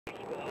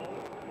baseball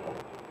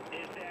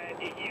is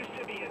that it used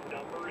to be a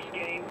numbers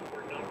game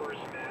where numbers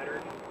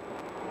mattered.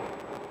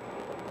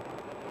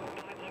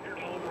 500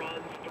 home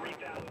runs,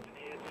 3,000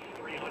 hits,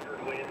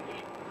 300 wins.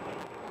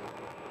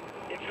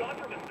 It's gone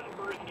from a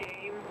numbers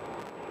game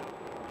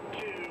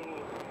to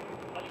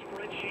a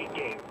spreadsheet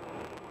game,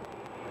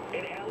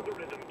 an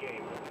algorithm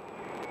game.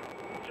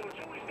 So it's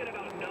always been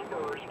about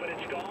numbers, but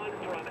it's gone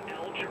from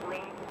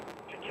algebra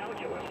to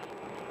calculus.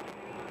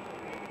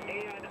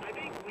 And I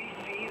think we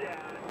see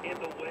that in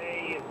the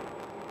way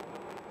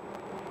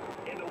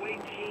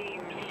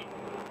teams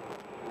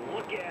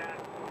look at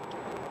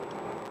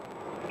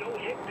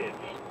no-hit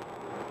bids.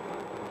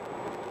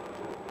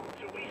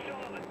 So we saw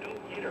a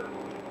no-hitter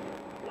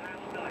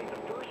last night,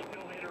 the first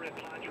no-hitter in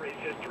Padres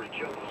history,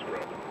 Joe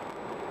Musgrove.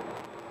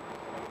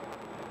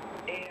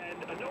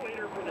 And a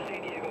no-hitter for the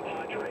San Diego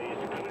Padres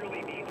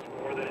clearly means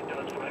more than it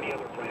does for any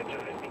other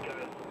franchise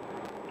because,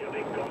 you know,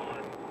 they've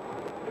gone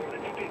more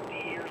than 50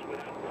 years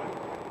without one.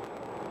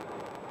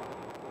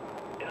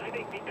 And I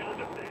think because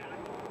of that,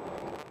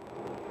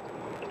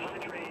 the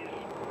Padres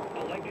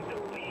elected to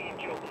leave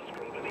Joe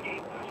Musgrove in the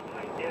game last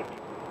night. If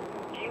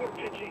he were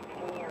pitching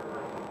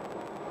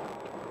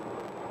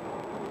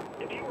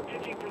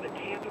for the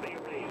Tampa Bay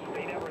Rays,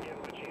 they never give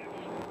him a chance.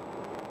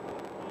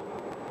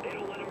 They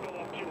don't let him go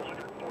up to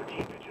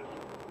 114 pitches.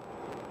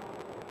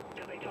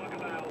 Because they talk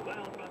about,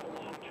 well, it's about the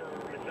long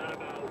term. It's not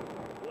about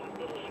one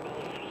little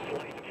small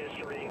slice of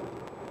history.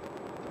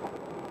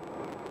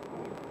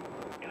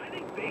 And I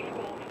think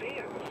baseball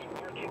fans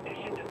are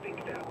conditioned to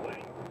think that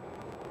way.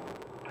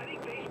 I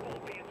think baseball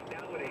fans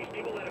nowadays,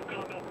 people that have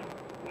come up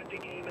with the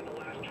game in the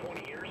last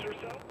 20 years or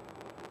so,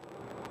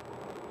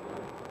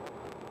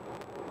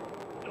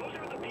 those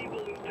are the people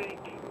who think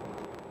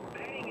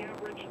batting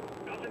average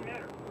doesn't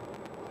matter.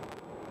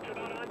 It's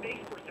about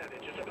on-base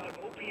percentage. It's about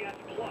OPS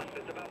plus.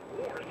 It's about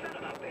WAR. It's not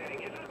about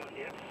batting. It's not about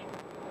hits.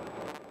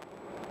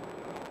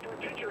 For a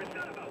pitcher, it's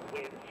not about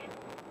wins.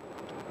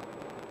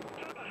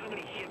 It's not about how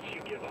many hits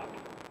you give up.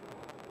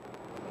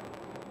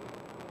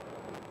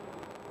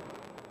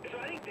 So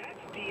I think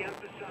that's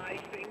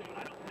de-emphasized things.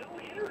 I don't know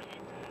hitters.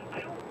 I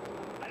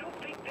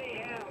don't think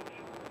they have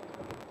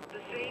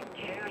the same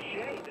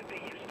cachet that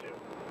they used to.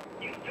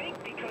 You'd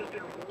think because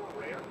they're more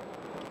rare.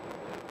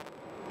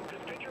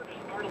 Because pitchers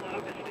aren't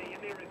allowed to stay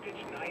in there and pitch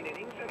 9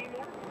 innings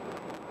anymore.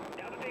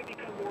 Now that they've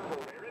become more of a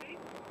rarity,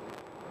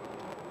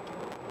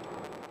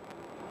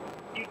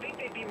 you'd think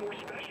they'd be more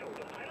special,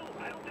 but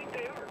I don't think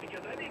they are,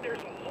 because I think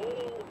there's a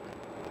whole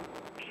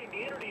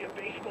community of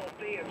baseball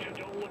fans who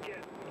don't look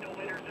at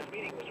no-hitters as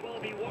meaningless. Well,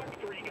 if he walked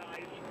 3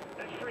 guys,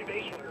 that's 3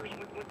 base runners.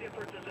 What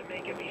difference does it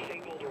make if he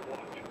singled or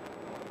walked?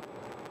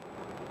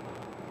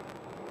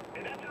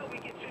 And that's how we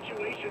get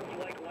situations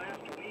like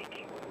last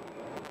week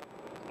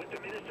with the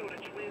Minnesota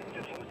Twins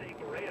and Jose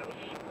Barrios.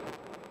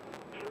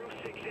 Through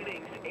 6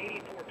 innings,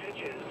 84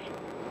 pitches,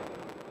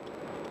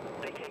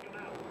 they take him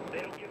out. They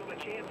don't give him a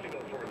chance to go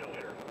for a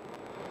no-hitter.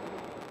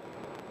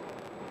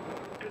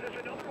 Because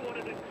it's another one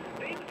of the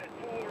things that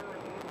for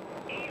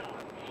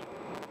eons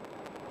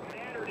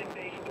mattered in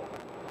baseball.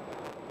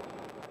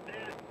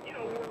 That, you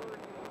know, were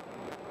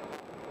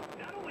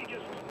not only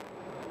just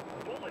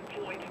bullet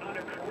points on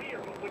a career,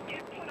 but would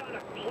get put on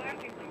a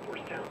plaque in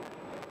Cooperstown.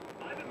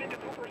 I haven't been to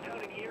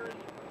Cooperstown in years.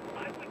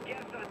 I would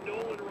guess on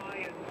Nolan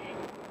Ryan's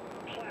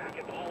plaque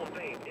at the Hall of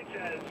Fame, it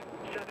says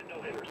 7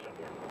 no-hitters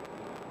somewhere.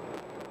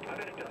 I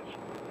bet it does.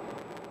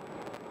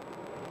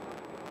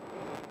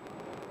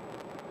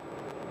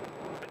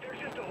 But there's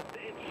just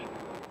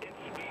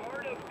it's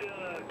part of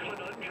the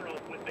conundrum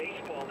with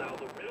baseball now,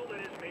 the riddle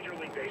that is Major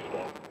League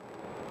Baseball,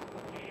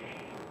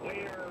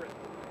 where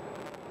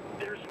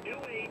there's new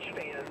age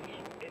fans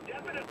and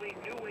definitely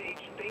new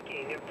age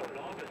thinking in front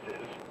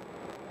offices.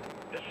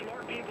 The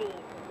smart people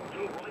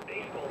who run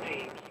baseball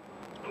teams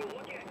who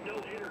look at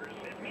no-hitters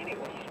as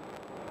meaningless.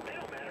 They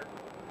don't matter.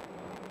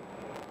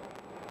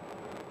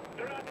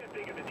 They're not that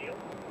big of a deal.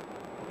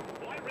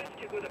 Why risk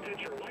it with a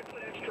pitcher? Why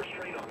put extra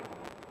strain on them?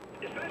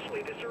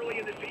 Especially this early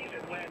in the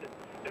season when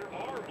their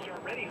arms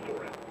aren't ready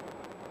for it.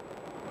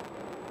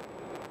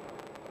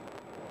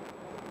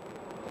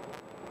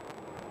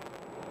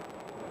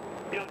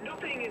 You know,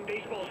 nothing in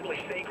baseball is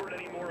really sacred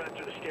anymore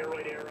after the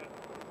steroid era.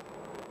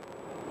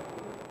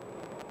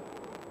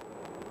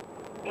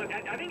 But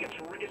I think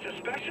it's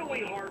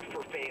especially hard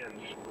for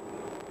fans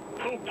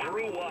who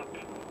grew up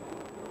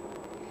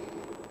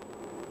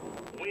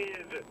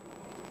with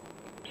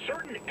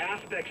certain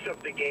aspects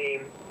of the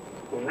game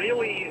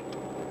really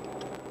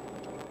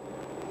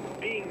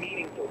being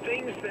meaningful.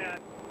 Things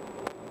that,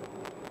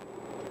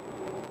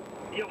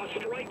 you know, a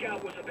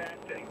strikeout was a bad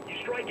thing. You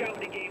strike out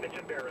in a game, it's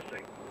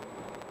embarrassing.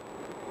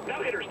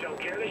 Now hitters don't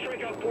care. They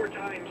strike out 4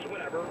 times,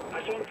 whatever.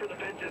 I swung for the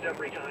fences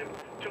every time.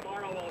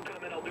 Tomorrow I'll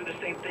come and I'll do the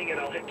same thing and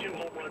I'll hit 2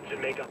 home runs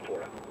and make up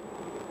for it.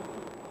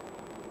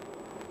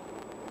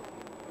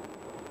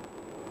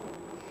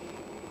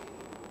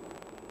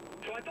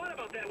 So I thought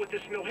about that with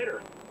this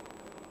no-hitter.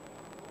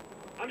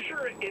 I'm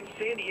sure in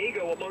San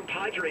Diego among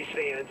Padres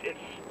fans,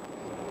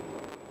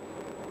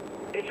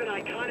 it's an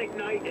iconic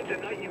night. It's a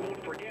night you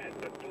won't forget.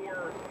 But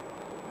for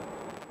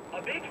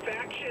a big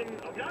faction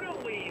of not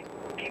only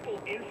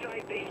people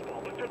inside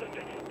baseball, but for the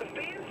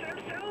fans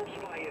themselves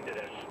buy into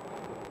this.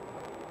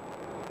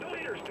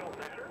 No-hitters don't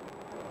matter.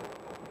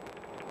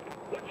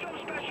 What's so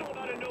special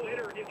about a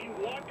no-hitter? If you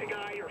walked a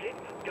guy or hit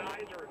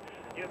guys or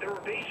there were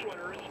base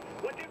runners,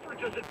 what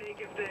difference does it make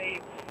if they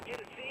hit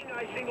a seeing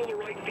eye single to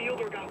right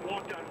field or got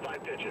walked on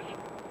 5 pitches?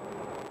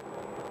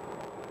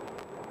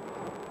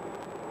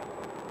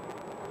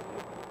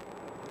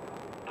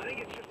 I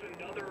think it's just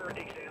another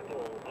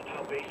example of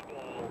how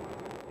baseball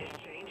is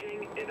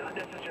changing, and not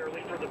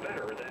necessarily for the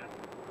better, that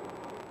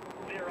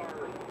there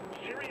are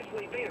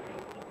seriously fans.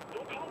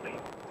 Don't call me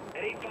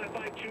at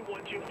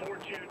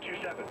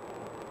 855-212-4227.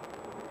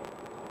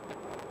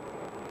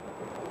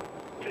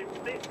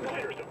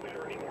 No-hitters don't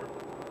matter anymore.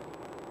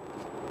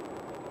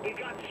 We've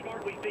gotten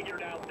smart. We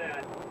figured out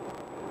that,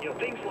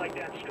 things like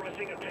that,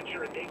 stressing a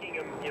pitcher and making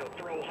him,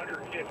 throw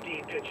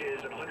 115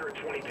 pitches and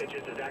 120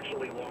 pitches is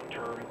actually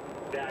long-term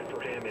bad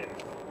for him. And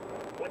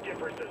what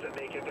difference does it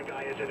make if a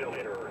guy is a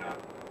no-hitter or not?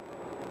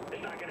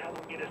 It's not going to help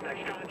him get his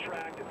next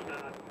contract. It's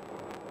not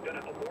going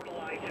to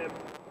immortalize him.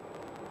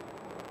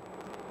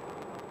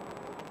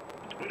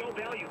 We don't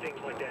value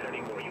things like that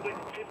anymore. You win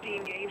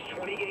 15 games,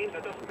 20 games,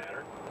 that doesn't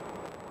matter.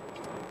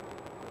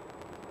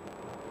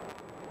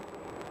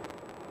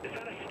 It's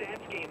not a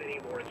stats game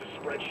anymore. It's a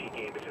spreadsheet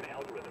game. It's an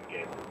algorithm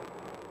game.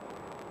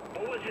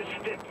 What was his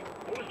FIP?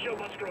 What was Joe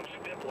Musgrove's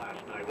FIP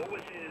last night? What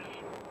was his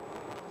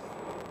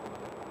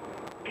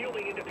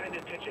fielding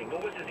independent pitching?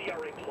 What was his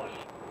ERA plus?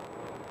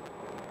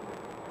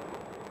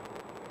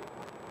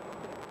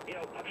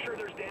 I'm sure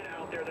there's data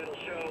out there that'll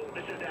show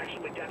this is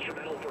actually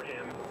detrimental for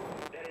him.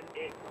 That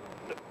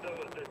the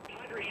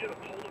Padres should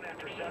have pulled him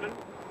after 7,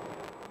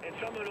 and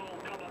someone will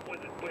come up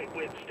with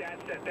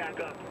stats that back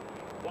up.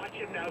 Watch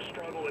him now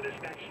struggle in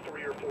his next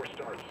 3 or 4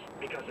 starts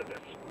because of this.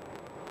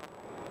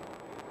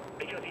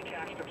 Because he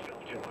taxed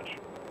himself too much.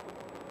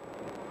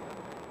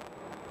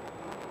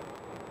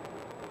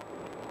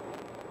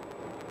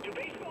 Do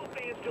baseball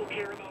fans still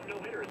care about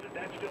no-hitters? Is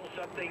that still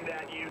something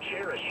that you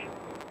cherish?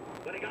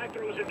 When a guy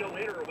throws a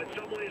no-hitter, when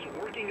someone is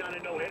working on a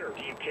no-hitter,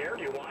 do you care?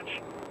 Do you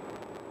watch?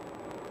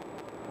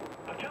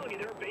 I'm telling you,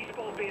 there are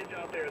baseball fans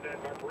out there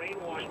that are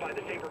brainwashed by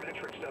the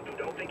sabermetric stuff who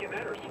don't think it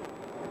matters.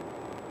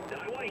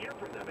 Now, I want to hear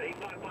from them at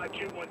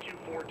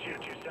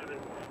 855-212-4227.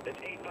 That's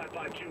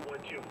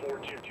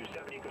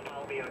 855-212-4227. You can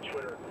follow me on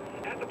Twitter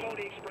at the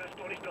Pony Express,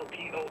 Pony spelled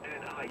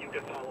P-O-N-I. You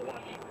can follow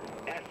us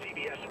at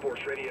CBS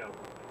Sports Radio.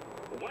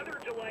 Weather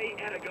delay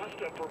at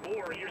Augusta. For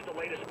more, here's the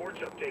latest sports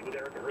update with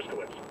Erica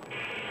Herskowitz.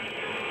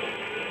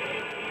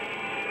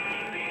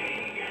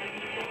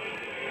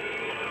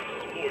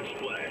 Sports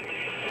Flash.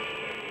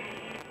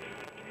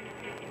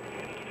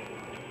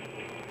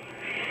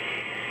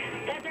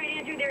 That's right,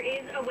 Andrew. There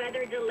is a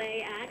weather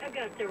delay at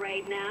Augusta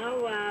right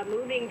now.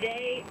 Moving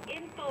day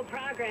in full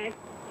progress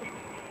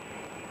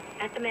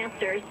at the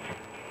Masters.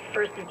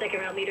 First and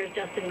second round leaders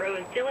Justin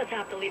Rose still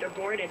atop the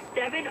leaderboard at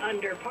 7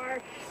 under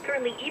par.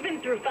 Currently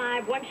even through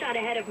 5, 1 shot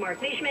ahead of Mark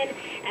Leishman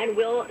and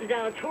Will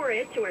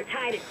Zalatoris, who are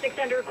tied at 6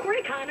 under.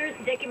 Corey Connors,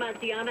 Hideki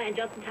Matsuyama, and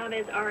Justin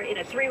Thomas are in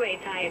a 3-way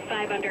tie at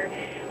 5 under,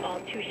 all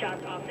 2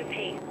 shots off the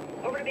pace.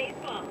 Over to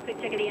baseball.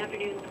 Quick check of the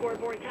afternoon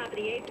scoreboard. Top of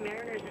the 8th,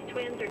 Mariners and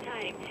Twins are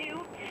tied at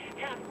 2.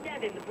 Top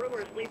 7, the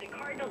Brewers lead the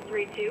Cardinals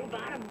 3-2.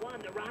 Bottom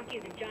 1, the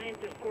Rockies and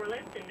Giants are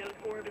scoreless, and no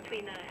score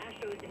between the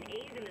Astros and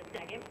A's in the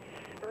second.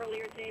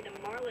 Earlier today, the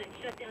Marlins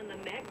shut down the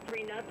Mets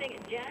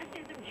 3-0. Jazz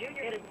Chisholm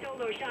Jr. had a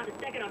solo shot in the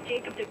second off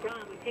Jacob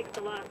deGrom, who takes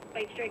the loss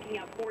despite striking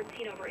out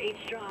 14 over 8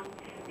 strong.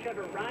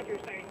 Trevor Rogers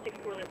fired 6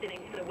 scoreless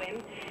innings for the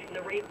win. And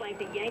the Rays blanked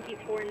the Yankees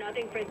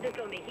 4-0.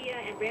 Francisco Mejia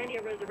and Randy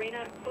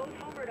Arozarena both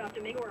homered off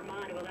Domingo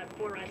Armand, who allowed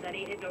 4 runs on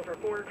 8 hits over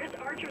 4. Chris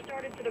Archer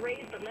started for the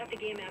Rays, but left the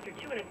game after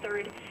 2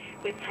 1/3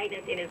 with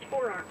tightness in his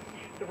forearm.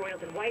 The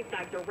Royals and White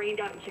Sox are rained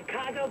out in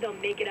Chicago. They'll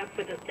make it up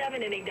with a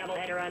 7-inning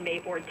doubleheader on May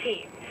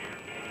 14th.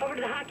 Over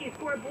to the hockey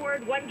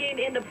scoreboard. 1 game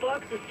in the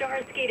books. The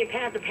Stars skated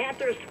past the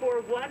Panthers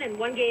 4-1, and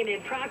 1 game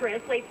in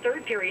progress. Late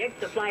third period,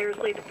 the Flyers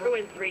lead the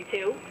Bruins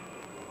 3-2.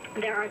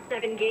 There are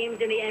 7 games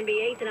in the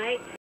NBA tonight.